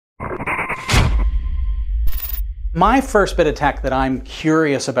My first bit of tech that I'm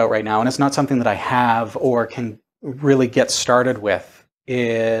curious about right now, and it's not something that I have or can really get started with,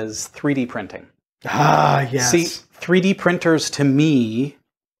 is 3D printing. Ah, yes. See, 3D printers to me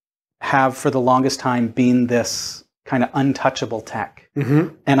have for the longest time been this kind of untouchable tech.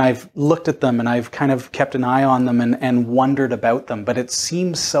 Mm-hmm. And I've looked at them and I've kind of kept an eye on them and wondered about them, but it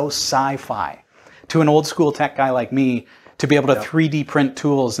seems so sci-fi to an old school tech guy like me to be able to 3D print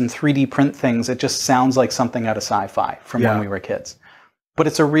tools and 3D print things. It just sounds like something out of sci-fi from when we were kids. But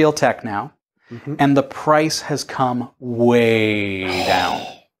it's a real tech now. Mm-hmm. And the price has come way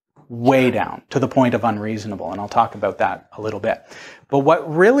down to the point of unreasonable. And I'll talk about that a little bit. But what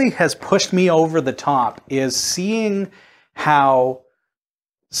really has pushed me over the top is seeing how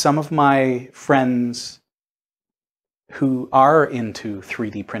some of my friends who are into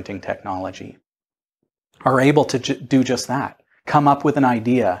 3D printing technology are able to do just that. Come up with an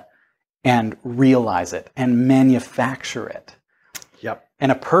idea and realize it and manufacture it. Yep.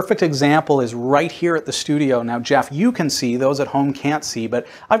 And a perfect example is right here at the studio. Now, Jeff, you can see, those at home can't see, but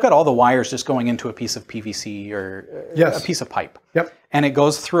I've got all the wires just going into a piece of PVC or a piece of pipe. Yep. And it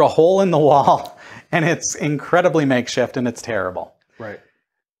goes through a hole in the wall, and it's incredibly makeshift, and it's terrible. Right.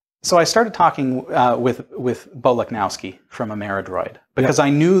 So I started talking with Bo Lechnowski from Ameridroid, because I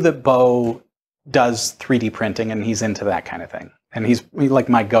knew that Bo does 3D printing, and he's into that kind of thing. And he's like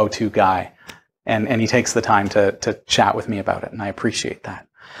my go-to guy. And he takes the time to chat with me about it, and I appreciate that.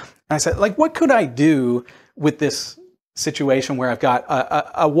 And I said, like, what could I do with this situation where I've got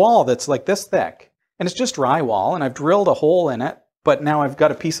a wall that's like this thick, and it's just drywall, and I've drilled a hole in it, but now I've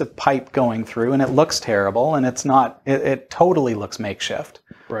got a piece of pipe going through, and it looks terrible, and it's not, it totally looks makeshift.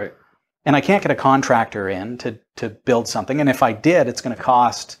 Right. And I can't get a contractor in to build something, and if I did, it's going to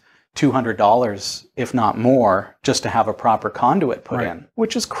cost $200, if not more, just to have a proper conduit put in,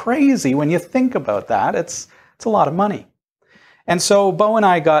 which is crazy when you think about that. It's a lot of money. And so Bo and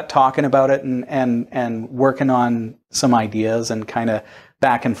I got talking about it and working on some ideas and kind of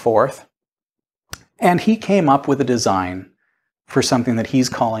back and forth. And he came up with a design for something that he's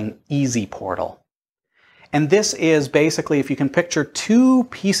calling Easy Portal. And this is basically, if you can picture two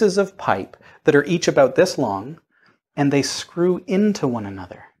pieces of pipe that are each about this long, and they screw into one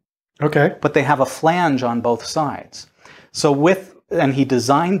another. Okay. But they have a flange on both sides. So and he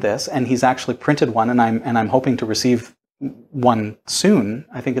designed this, and he's actually printed one, and I'm hoping to receive one soon.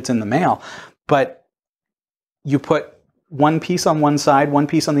 I think it's in the mail. But you put one piece on one side, one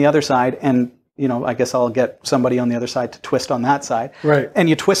piece on the other side, and I guess I'll get somebody on the other side to twist on that side. Right. And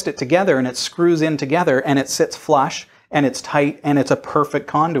you twist it together, and it screws in together, and it sits flush, and it's tight, and it's a perfect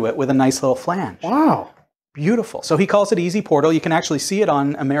conduit with a nice little flange. Wow. Beautiful. So he calls it Easy Portal. You can actually see it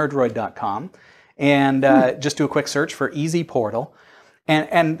on ameridroid.com, and just do a quick search for Easy Portal.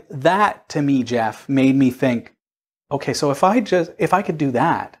 And that, to me, Jeff, made me think, okay, so if I could do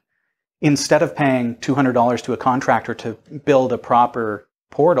that, instead of paying $200 to a contractor to build a proper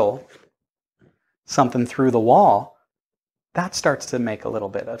portal, something through the wall, that starts to make a little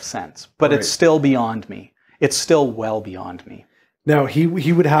bit of sense. But it's still beyond me. It's still well beyond me. Now, he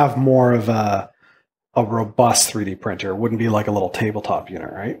would have more of a robust 3D printer. It wouldn't be like a little tabletop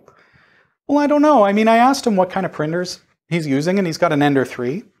unit, right? Well, I don't know. I mean, I asked him what kind of printers he's using, and he's got an Ender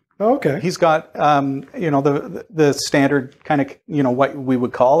 3. Oh, okay. He's got, the standard kind of, what we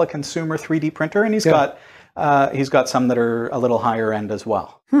would call a consumer 3D printer, and he's got some that are a little higher end as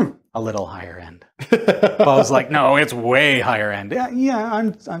well. A little higher end. Bo's like, no, it's way higher end. Yeah,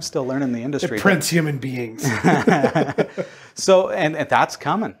 I'm still learning the industry. It prints human beings. So, and that's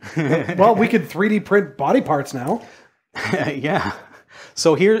coming. Well, we could 3D print body parts now. Yeah.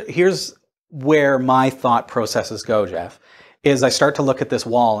 So here's where my thought processes go, Jeff, is I start to look at this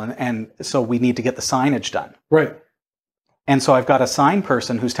wall, and so we need to get the signage done. Right. And so I've got a sign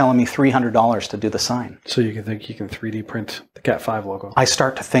person who's telling me $300 to do the sign. So you can think you can 3D print the Cat 5 logo. I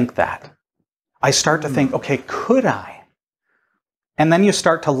start to think that. I start to think, okay, could I? And then you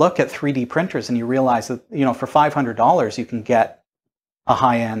start to look at 3D printers, and you realize that, for $500, you can get a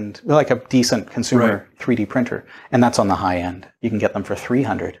high-end, like a decent consumer 3D printer. And that's on the high end. You can get them for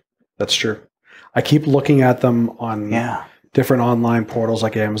 $300. That's true. I keep looking at them on different online portals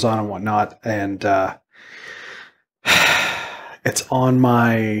like Amazon and whatnot. And it's on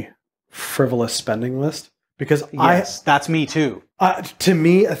my frivolous spending list. Because that's me too. To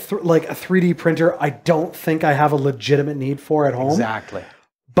me, like a 3D printer, I don't think I have a legitimate need for at home. Exactly.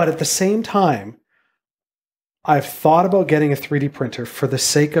 But at the same time, I've thought about getting a 3D printer for the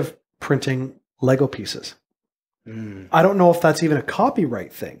sake of printing Lego pieces. I don't know if that's even a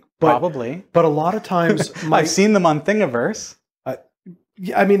copyright thing. But, probably. But a lot of times... I've seen them on Thingiverse.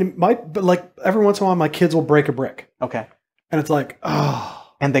 Yeah, I mean, it might, but like every once in a while, my kids will break a brick. Okay. And it's like, oh.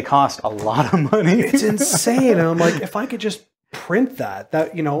 And they cost a lot of money. It's insane. And I'm like, if I could just print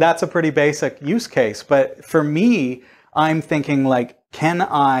that, you know. That's a pretty basic use case. But for me, I'm thinking like, can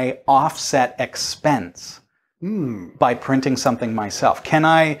I offset expense by printing something myself? Can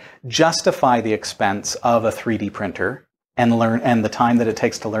I justify the expense of a 3D printer and the time that it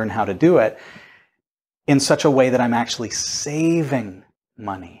takes to learn how to do it in such a way that I'm actually saving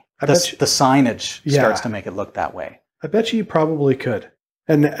money? The signage starts to make it look that way. I bet you probably could.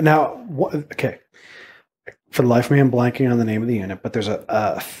 And now, okay, for the life of me, I'm blanking on the name of the unit, but there's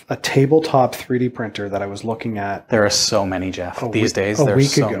a tabletop 3D printer that I was looking at. There are so many, Jeff. These days, there are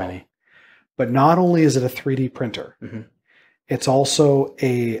so many. But not only is it a 3D printer, it's also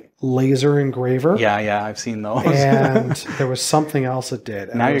a laser engraver. Yeah, I've seen those. And there was something else it did.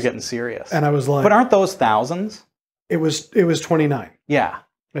 And now you're getting serious. And I was like, but aren't those thousands? It was $29. Yeah,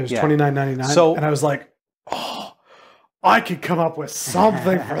 it was $29.99. So, and I was like, oh, I could come up with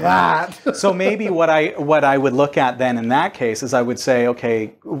something for that. So maybe what I would look at then in that case is I would say,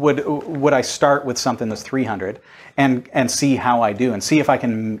 okay, would I start with something that's $300 and see how I do and see if I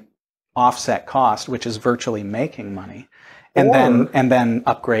can offset cost, which is virtually making money, and then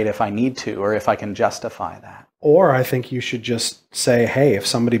upgrade if I need to or if I can justify that. Or I think you should just say, hey, if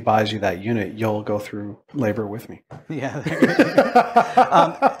somebody buys you that unit, you'll go through labor with me. Yeah.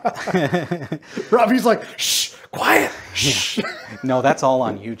 Robbie's like, shh, quiet. Shh. Yeah. No, that's all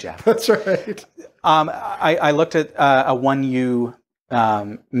on you, Jeff. That's right. I looked at a 1U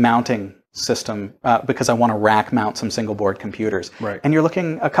mounting system because I want to rack mount some single board computers. Right. And you're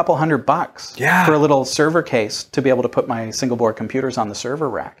looking a couple $100 for a little server case to be able to put my single board computers on the server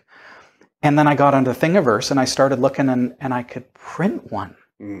rack. And then I got onto Thingiverse and I started looking and I could print one.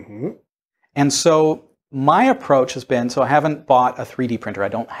 And so my approach has been, so I haven't bought a 3D printer. I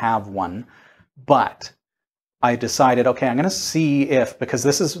don't have one, but I decided, okay, I'm going to see if, because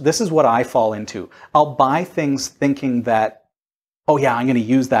this is what I fall into. I'll buy things thinking that, oh yeah, I'm going to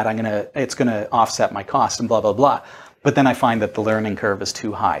use that. It's going to offset my cost and blah, blah, blah. But then I find that the learning curve is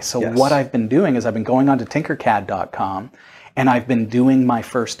too high. So what I've been doing is I've been going onto tinkercad.com and I've been doing my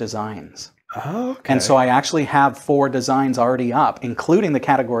first designs. Oh, okay. And so I actually have 4 designs already up, including the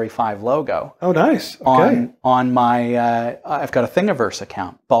Category 5 logo. Oh, nice. Okay. On my, I've got a Thingiverse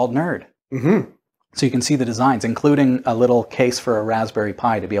account, Bald Nerd. So you can see the designs, including a little case for a Raspberry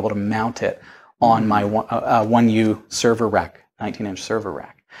Pi to be able to mount it on my 1U server rack, 19-inch server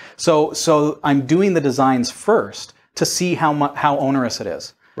rack. So I'm doing the designs first to see how onerous it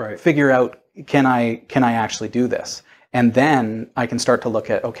is. Right. Figure out, can I actually do this? And then I can start to look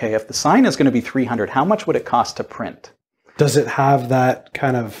at, okay, if the sign is going to be $300, how much would it cost to print? Does it have that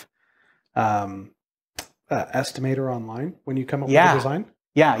kind of estimator online when you come up with a design?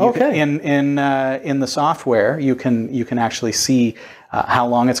 Yeah. In the software, you can actually see how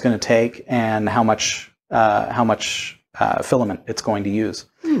long it's going to take and how much filament it's going to use.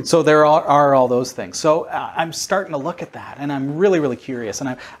 So there are all those things. So I'm starting to look at that, and I'm really, really curious.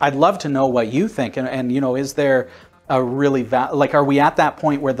 And I'd love to know what you think. And you know, is there a really are we at that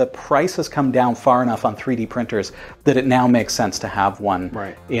point where the price has come down far enough on 3D printers that it now makes sense to have one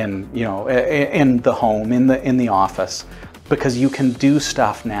in the home, in the office, because you can do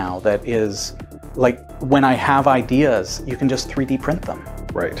stuff now that is like, when I have ideas, you can just 3D print them.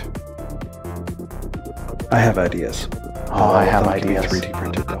 Right. I have ideas. Oh, I have ideas. 3D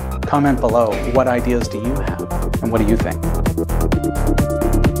printed though. Comment below, what ideas do you have and what do you think?